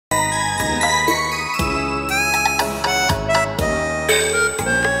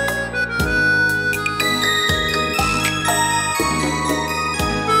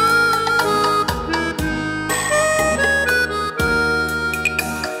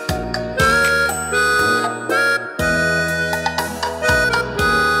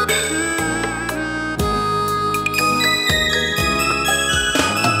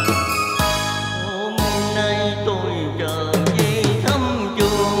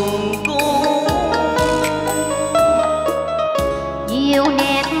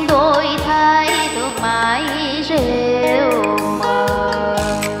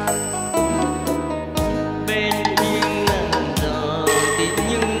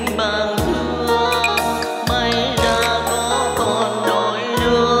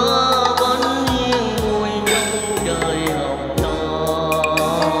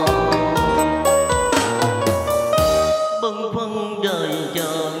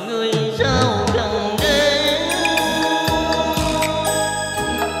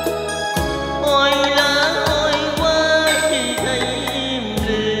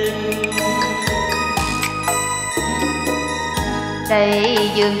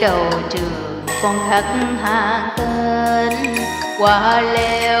đây dương đầu trường con khắc hàng tên, qua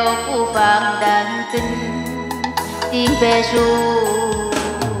leo phu vàng đàn tinh tiếng về ru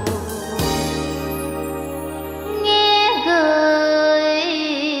nghe gợi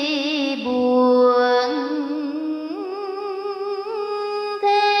buồn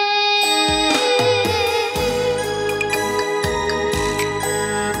thế.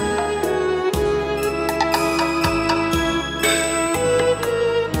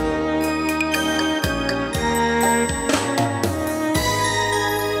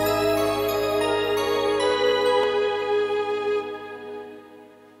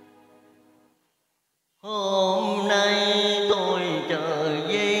 Hôm nay tôi trở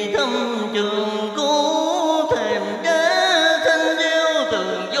về thăm trường cũ, thèm đá thanh rêu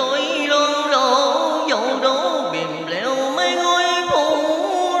từng dối loan lộ, dẫu đổ bìm leo mấy ngôi phủ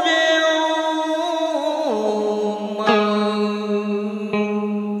rêu mờ.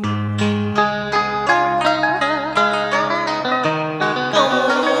 Công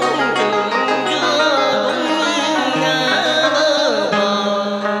trường xưa cũng nghiêng ngả bơ vơ,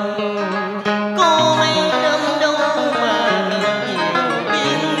 có mấy năm đâu mà thật nhiều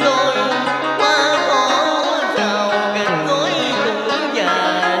biến đổi, qua có sao gạch ngói cũng già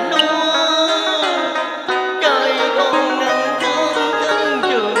nua. Trời còn nắng thương thân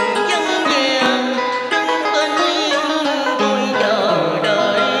trường vắng vẻ, đứng bên yên tôi chờ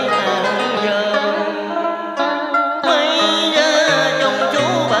đợi hàng giờ. May ra trong số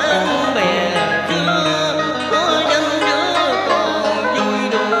bạn bè xưa có dăm đứa còn vui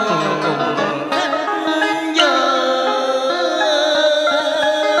đùa cùng khách giờ.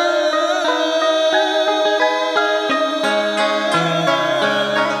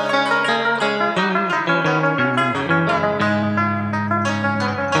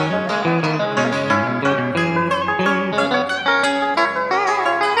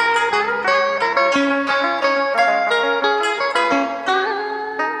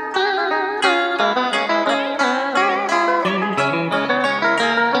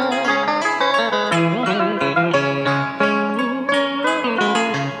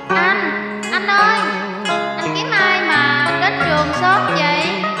 Anh ơi, anh kiếm ai mà đến trường sớm vậy?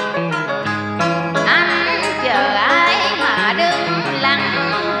 Anh chờ ai mà đứng lặng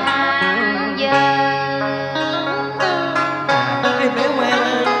hàng giờ? Ai bé ngoan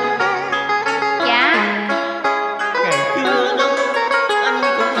ơi, Dạ, ngày xưa đâu anh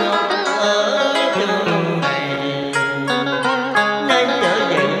cũng học ở trường này, nay trở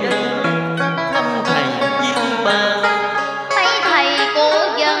về đây thăm thầy viên bà. thấy thầy cô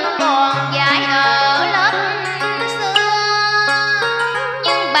vẫn còn dạy ở lớp xưa,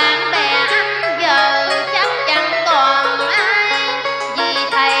 nhưng bạn bè anh giờ chắc chẳng còn ai, vì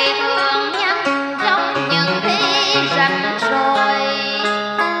thầy thường nhắc trong những thi rảnh rồi.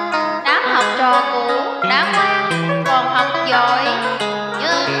 Đám học trò cũ đã ngoan còn học giỏi,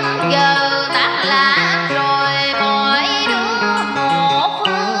 nhưng giờ tán lạc rồi mỗi đứa một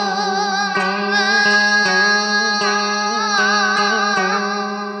phương.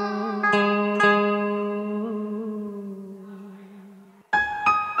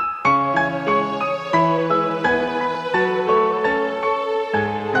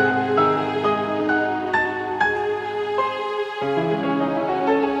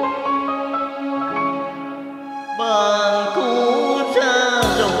 Bạn cũ xa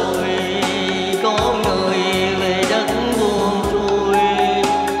rồi, có người về đất buông xuôi,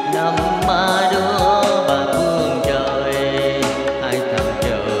 nằm ma đưa bà phương trời, hai thằng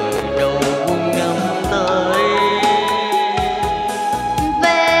trời đâu buông ngắm tới.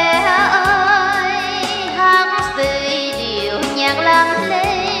 Về ơi hát xì điệu nhạc lăng lê,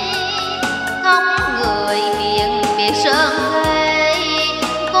 ngóng người miền biệt sơn thê,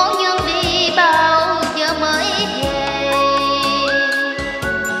 cố nhân đi bao giờ mới về.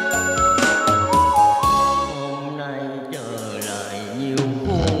 Hôm nay trở lại nhiều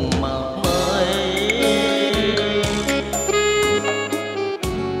khuôn mặt mới,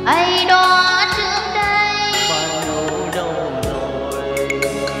 Ấy đó trước đây bạn đâu đâu rồi,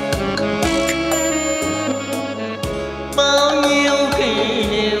 bao nhiêu kỷ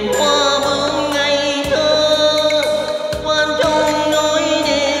niệm qua bướm ngày thơ, quan trong nỗi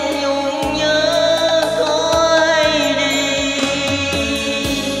đêm nhung nhớ khói đi.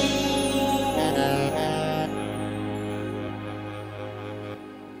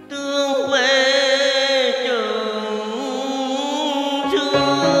 Tương về trường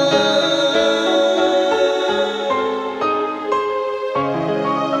xưa.